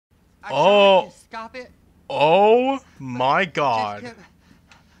Oh. Stop it. Oh my God. Just kept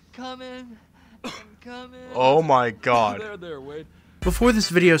coming and coming. Oh my God. There, Wade. Before this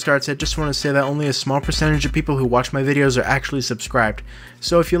video starts, I just want to say that only a small percentage of people who watch my videos are actually subscribed.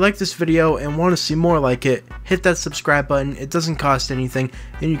 So if you like this video and want to see more like it, hit that subscribe button. It doesn't cost anything,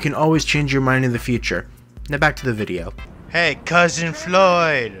 and you can always change your mind in the future. Now back to the video. Hey, cousin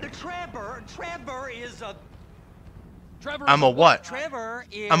Floyd. Trevor is a... Trevor I'm a what? Trevor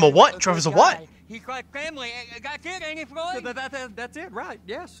is I'm a what? good Trevor's a guy. what? He's like family. Got kid, ain't he, Floyd? That's it, right?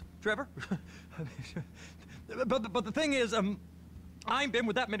 Yes, Trevor. but the thing is, I ain't been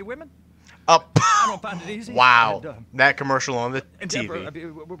with that many women. I don't find it easy. Wow. And, that commercial on the and TV. Deborah, I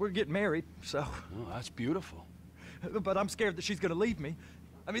mean, we're getting married, so. Oh, that's beautiful. But I'm scared that she's gonna leave me.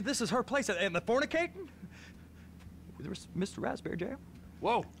 I mean, this is her place, and the fornicating. There's Mr. Raspberry Jam.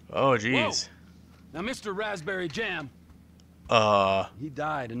 Whoa. Oh, jeez. Now, Mr. Raspberry Jam. He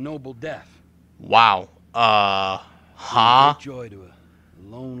died a noble death. Wow. Huh? Great joy to a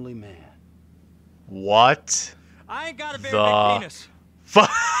lonely man. What? I ain't got a very big penis. Fuck.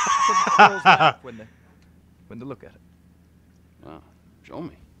 Girls laugh when they look at it. Oh, show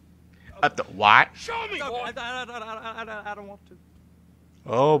me. At the what? Show me, No, boy. I don't want to.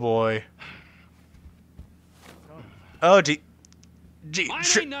 Oh boy. Oh gee. Mine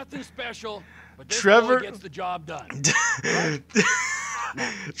ain't nothing special, but this Trevor boy gets the job done.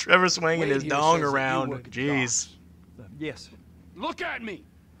 Trevor swinging Wade his here dong says that you around. work at Jeez. Yes. Look at me.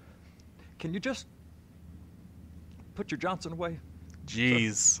 Can you just put your Johnson away?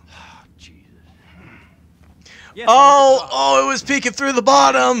 Jeez. Oh, Jesus. Yes, Oh, it was peeking through the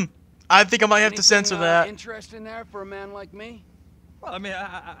bottom. I think I might have to Anything, censor that. Interest in there for a man like me? Well, I mean,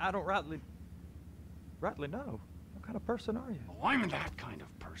 I don't rightly know. What kind of person are you? Oh, I'm that kind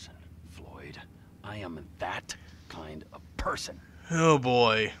of person, Floyd. I am that kind of person. Oh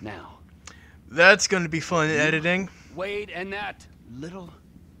boy. Now, That's going to be fun editing. Wade and that little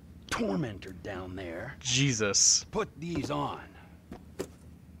tormentor down there Jesus. put these on.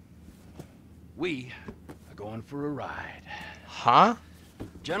 We are going for a ride. Huh?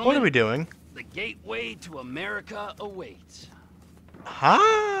 Gentlemen, What are we doing? the gateway to America awaits.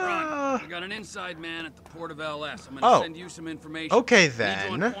 Huh? We got an inside man at the port of LS. I'm Oh. gonna send you some information. Okay, Need you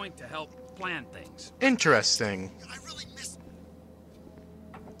then. on point to help plan things. Interesting.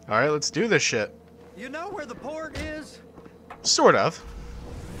 Alright, let's do this shit. You know where the port is? Sort of.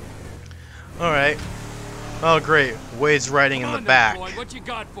 Alright. Oh, great. Wade's riding in Come the on, back. Floyd, what you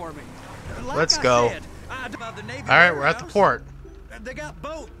got for me? Like Let's I go. said, about the Navy Alright, we're at the warehouse. port. They got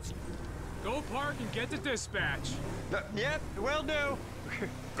boats. Go park and get the dispatch. Yep, will do.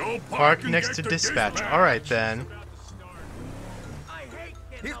 Go Park next to dispatch. Alright then.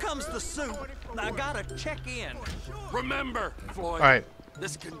 Here comes the soup. I gotta check in. Remember, Floyd. Alright.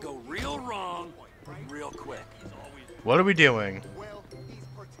 This can go real wrong, real quick. What are we doing?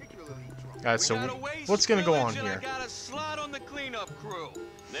 Alright, so what's gonna go on here? Got a slot on the cleanup crew.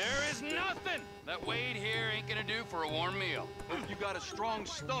 There is nothing that Wade here ain't gonna do for a warm meal. Hope you got a strong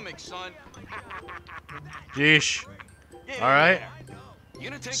stomach, son. Jeesh. Alright. You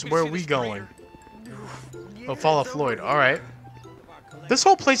gonna take So me to where see are we this going? trainer? Oh, follow Floyd. Alright. This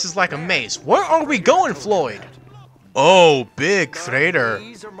whole place is like a maze. Where are we going, Floyd? Oh, big freighter.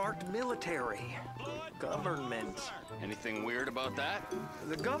 These are marked military. Government. Anything weird about that?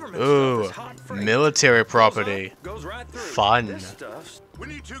 The government Ooh, stuff is hot freight. military property. Goes right through. Fun. This stuff. We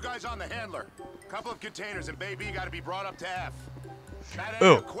need 2 guys on the handler. Couple of containers, and baby, you gotta be brought up to F. That ain't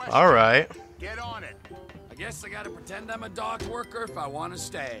Ooh, a question. alright. Get on it. I guess I gotta pretend I'm a dock worker if I want to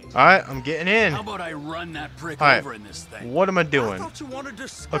stay. Alright, I'm getting in. How about I run that prick Alright, over in this thing? what am I I doing? thought you wanted to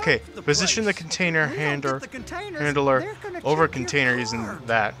scout Okay, the position the place. container We don't handler, get the containers, handler they're gonna over check your container using car.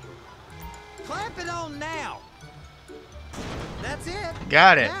 that. Clap it on now. That's it.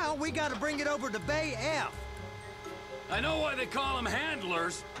 Got it. Now we gotta bring it over to Bay F. I know why they call them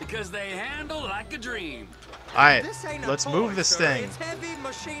handlers, because they handle like a dream. Alright, This ain't a let's toy, move this sir. thing. It's heavy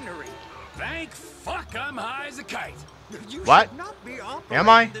machinery. Thank fuck I'm high as a kite. You What? should not be Am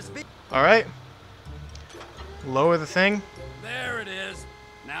I? operating this big- Alright. Lower the thing. There it is.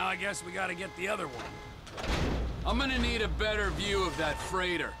 Now I guess we gotta get the other one. I'm gonna need a better view of that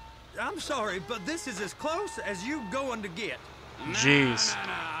freighter. I'm sorry, but this is as close as you going to get. Jeez.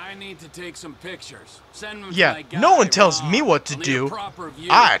 Nah, I need to take some pictures. Send them to Yeah, my guy, no one tells me Rob. what to I'll need do. a proper view.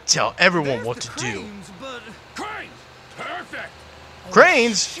 I tell everyone There's what the to do. cranes, but Cranes! Perfect!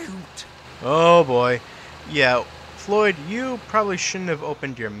 Cranes? shoot. Oh boy. Yeah, Floyd, you probably shouldn't have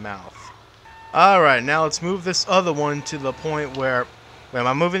opened your mouth. Alright, now let's move this other one to the point where... Wait, am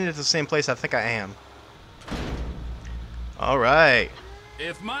I moving it to the same place? I think I am. Alright.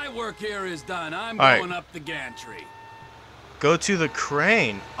 If my work here is done, I'm All right. going up the gantry. Go to the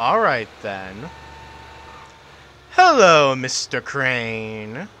crane. Alright then. Hello, Mr.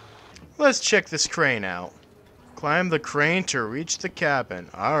 Crane. Let's check this crane out. Climb the crane to reach the cabin.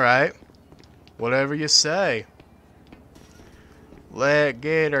 Alright. Whatever you say. Let's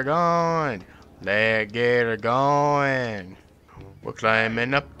get her going. Let's get her going. We're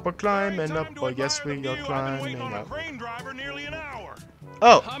climbing up, oh yes we are climbing up. Crane driver nearly an hour.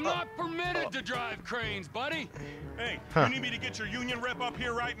 Oh, I'm not permitted to drive cranes, buddy. Hey, Huh. you need me to get your union rep up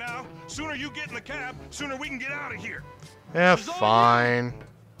here right now? Sooner you get in the cab, sooner we can get out of here. yeah, fine.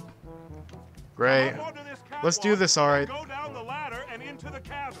 Great. Hop onto this Let's do catwalk this, alright. and Go down the ladder and into the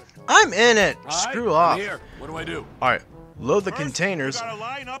cabin. I'm in it. All right, Screw I'm off. Here. What do I do? Alright, load the First, containers. You gotta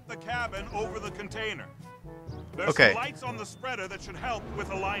line up the cabin over the container. There's Okay. some lights on the spreader that should help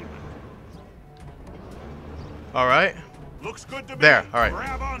with alignment. Alright. Looks good to me. There, all right.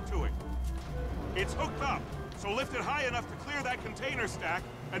 Grab onto it. It's hooked up, so lift it high enough to clear that container stack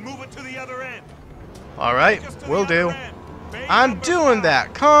and move it to the other end. Alright, Just to will the do. other end. Bay I'm number doing 5.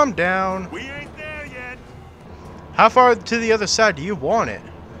 that. Calm down. We ain't there yet. How far to the other side do you want it?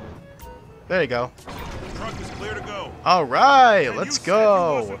 There you go. Truck is clear to go. Alright, And let's you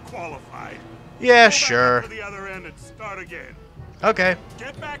go. Said you wasn't qualified. Yeah, Go back sure. up to the other end and start again. Okay.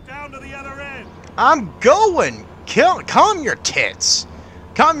 Get back down to the other end. I'm going. Calm your tits.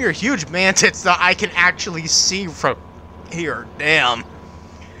 Calm your huge man tits that I can actually see from here. Damn.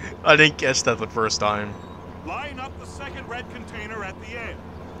 I didn't catch that the first time. Line up the second red container at the end.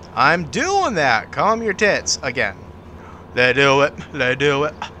 I'm doing that. Calm your tits again. They do it. They do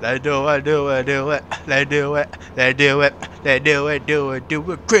it. They do it. Do it. Do it. They do it. They do it. They do it. Do it.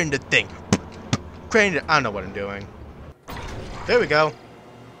 Do it. Crane the thing. Crane it. I don't know what I'm doing. There we go.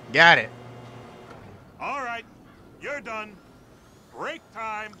 Got it. All right, you're done. Break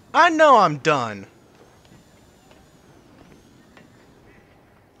time. I know I'm done.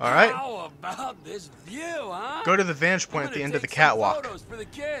 All right. How about this view, huh? Go to the vantage I'm point at gonna the end of the take some catwalk. Photos for the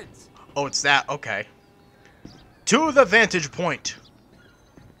kids. Oh, it's that. Okay. To the vantage point.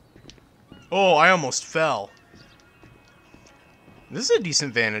 Oh, I almost fell. This is a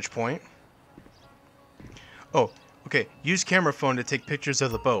decent vantage point. Oh, okay. Use camera phone to take pictures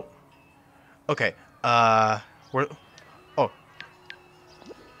of the boat. Okay. Where? Oh. All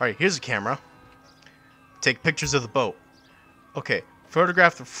right. Here's a camera. Take pictures of the boat. Okay.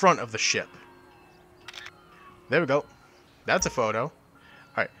 Photograph the front of the ship. There we go. That's a photo. All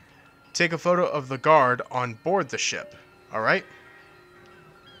right. Take a photo of the guard on board the ship. All right.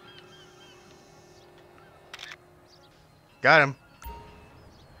 Got him.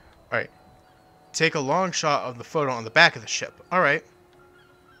 All right. Take a long shot of the photo on the back of the ship. All right.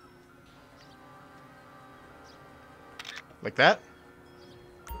 Like that.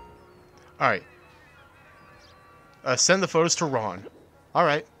 All right. Send the photos to Ron. All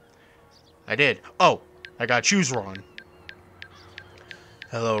right. I did. Oh, I gotta choose Ron.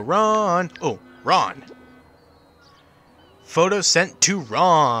 Hello, Ron. Oh, Ron. Photo sent to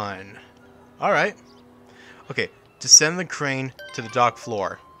Ron. All right. Okay. Descend the crane to the dock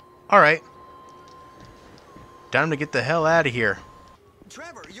floor. All right. Time to get the hell out of here.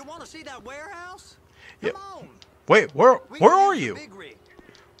 Trevor, you want to see that warehouse? Yep. Come on. Wait, where are you? Big rig.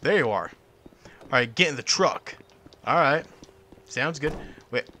 There you are. Alright, get in the truck. Alright. Sounds good.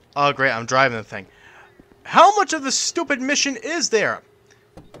 Wait. Oh, great. I'm driving the thing. How much of the stupid mission is there?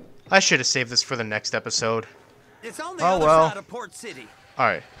 I should have saved this for the next episode. It's on the Oh, other well. side of Port City.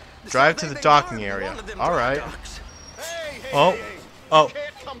 Alright. So Drive to they the may docking arm area. one of them Alright. dry docks. Oh. Oh.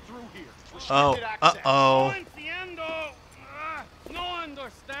 Can't come through here. Oh. Restricted access. Uh-oh. entiendo. No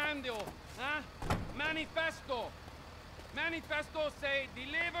understand you. Huh? Manifesto. Manifesto say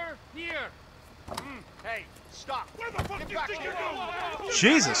deliver here. Hey, stop. Where the fuck do you think you're going?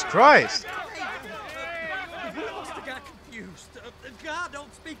 Jesus Christ. We must have got confused. The guy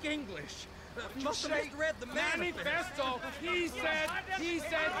don't speak English. Must have misread the Manifesto. He said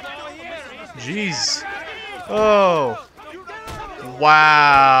go here. Jeez. Oh.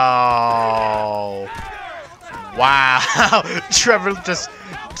 Wow. Wow. Trevor just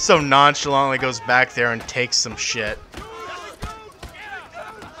so nonchalantly goes back there and takes some shit.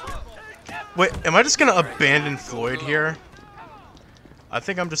 Wait, am I just gonna abandon Floyd here? I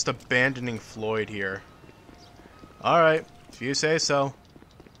think I'm just abandoning Floyd here. Alright, if you say so.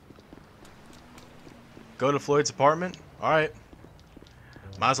 Go to Floyd's apartment? Alright.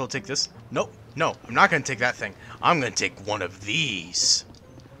 Might as well take this. Nope, no, I'm not gonna take that thing. I'm gonna take one of these.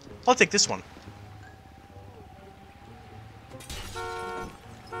 I'll take this one.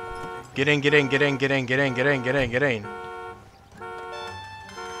 Get in, get in, get in, get in, get in, get in, get in, get in.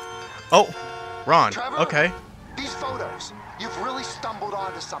 Oh, Ron. Trevor? Okay. These photos, you've really stumbled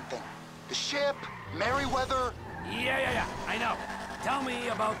onto something. The ship, Merryweather. Yeah, I know. Tell me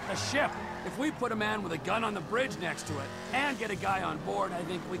about the ship. If we put a man with a gun on the bridge next to it and get a guy on board, I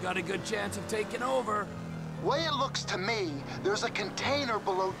think we got a good chance of taking over. Way it looks to me, there's a container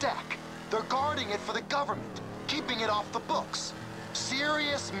below deck. They're guarding it for the government, keeping it off the books.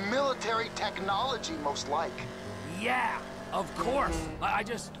 Serious military technology, most like. Yeah, of course. I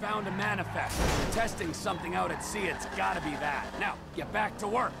just found a manifest. Testing something out at sea, it's gotta be that. Now, get back to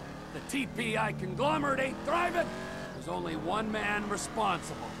work. The TPI conglomerate ain't thriving. There's only one man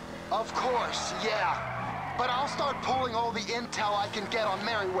responsible. Of course, yeah. But I'll start pulling all the intel I can get on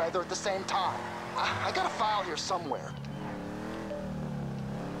Merryweather at the same time. I got a file here somewhere.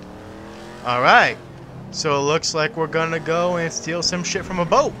 Alright. So it looks like we're gonna go and steal some shit from a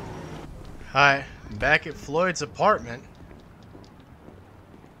boat. Hi, back at Floyd's apartment.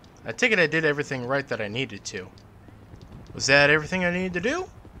 I take it I did everything right that I needed to. Was that everything I needed to do?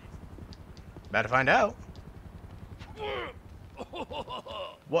 About to find out.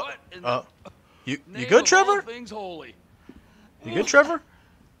 What? You good, Trevor? Things holy. You good, Trevor?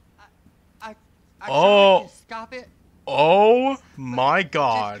 I Oh. tried to stop it. Oh my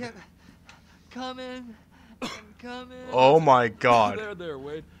God. Just kept coming and coming. Oh my God. There,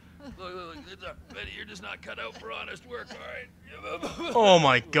 Wade. Look, Betty, you're just not cut out for honest work, all right? Oh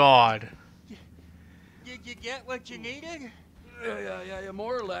my God. Did you get what you needed? Yeah,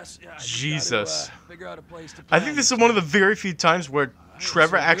 more or less. Yeah, I just Jesus. gotta, figure out a place to I plan think this is one of the very few times where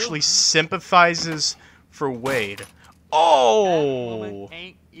Trevor actually sympathizes for Wade. That Oh. woman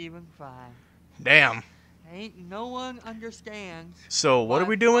ain't even fine. Damn. Ain't no one understands. So what are why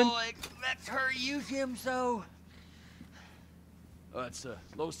we doing? Floyd lets her use him so. It's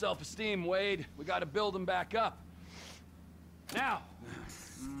low self-esteem, Wade. We gotta build him back up. Now.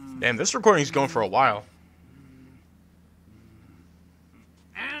 Damn, this recording's going for a while.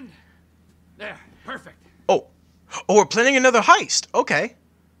 And there, perfect. Oh, we're planning another heist. Okay.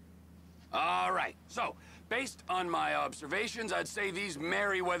 All right, so, based on my observations, I'd say these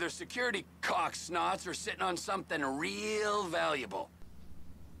Merryweather security cocksnots are sitting on something real valuable.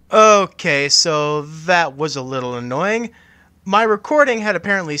 Okay, so that was a little annoying. My recording had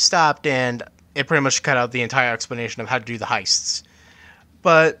apparently stopped, and it pretty much cut out the entire explanation of how to do the heists.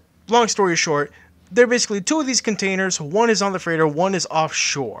 But, long story short, there are basically two of these containers. One is on the freighter, one is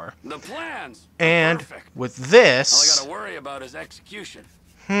offshore. The plans are And perfect. with All I this... gotta worry about is execution.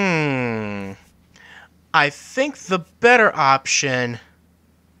 I think the better option...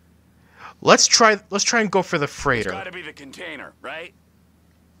 Let's try and go for the It's freighter. gotta be the container, right?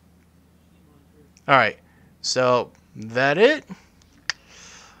 Alright, so, that it?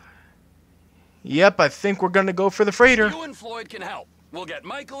 Yep, I think we're gonna go for the freighter. You and Floyd can help. We'll get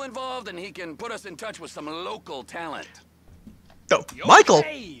Michael involved, and he can put us in touch with some local talent. Oh, Michael!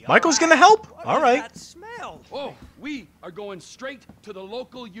 Okay, Michael's all right. gonna help? What is Alright. that smell? Oh, we are going straight to the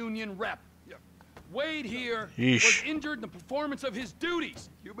local union rep. Wade here Yeesh. was injured in the performance of his duties.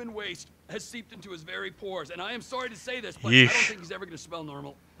 Human waste has seeped into his very pores, and I am sorry to say this, but I don't Yeesh. think he's ever going to smell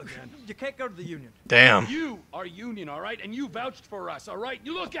normal again. You can't go to the union. Damn. You are union, all right? And you vouched for us, all right?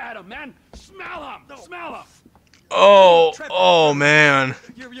 You look at him, man. Smell him. Smell him. Oh, man.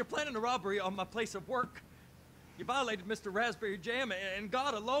 You're planning a robbery on my place of work. You violated Mr. Raspberry Jam, and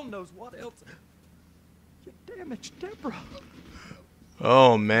God alone knows what else. You damaged Deborah.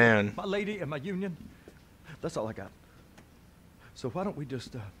 Oh, man. My lady and my union. That's all I got. So why don't we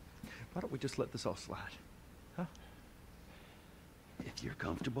just let this all slide? Huh? If you're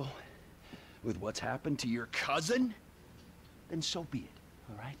comfortable with what's happened to your cousin, then so be it,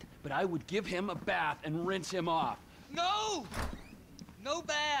 all right? But I would give him a bath and rinse him off. No! No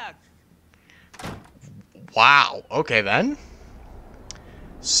bags! Wow. Okay, then.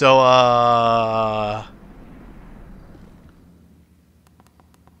 So,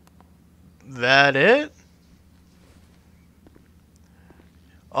 that it?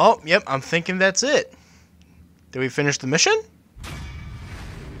 Oh, yep, I'm thinking that's it. Did we finish the mission?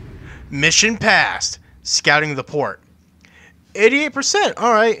 Mission passed. Scouting the port. 88%.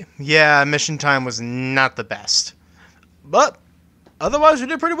 Alright. Yeah, mission time was not the best. But, otherwise we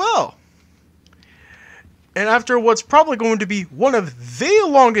did pretty well. And after what's probably going to be one of the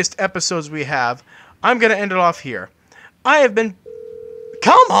longest episodes we have, I'm going to end it off here. I have been...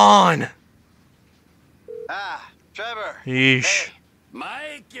 Come on! Ah, Trevor. Yeesh. Hey,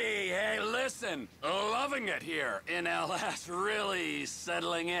 Mikey, hey, listen. Loving it here in LS. Really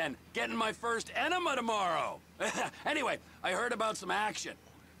settling in. Getting my first enema tomorrow. Anyway, I heard about some action.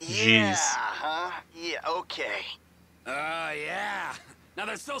 yeah, huh? Yeah, okay. Yeah. Now,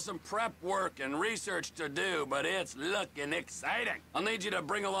 there's still some prep work and research to do, but it's looking exciting. I'll need you to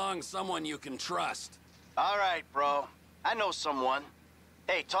bring along someone you can trust. All right, bro. I know someone.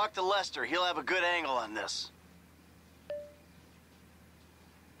 Hey, talk to Lester. He'll have a good angle on this.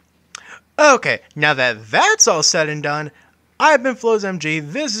 Okay, now that that's all said and done, I've been Floz MG.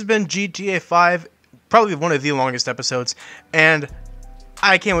 This has been GTA 5, probably one of the longest episodes, and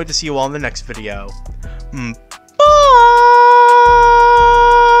I can't wait to see you all in the next video. Bye!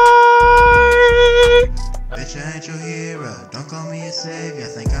 Bitch, I ain't your hero. Don't call me a savior.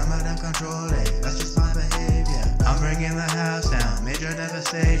 Think I'm out of control, that's just my behavior. I'm bringing the house down, major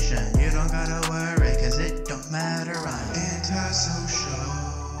devastation. You don't gotta worry, cause it don't matter. I'm antisocial.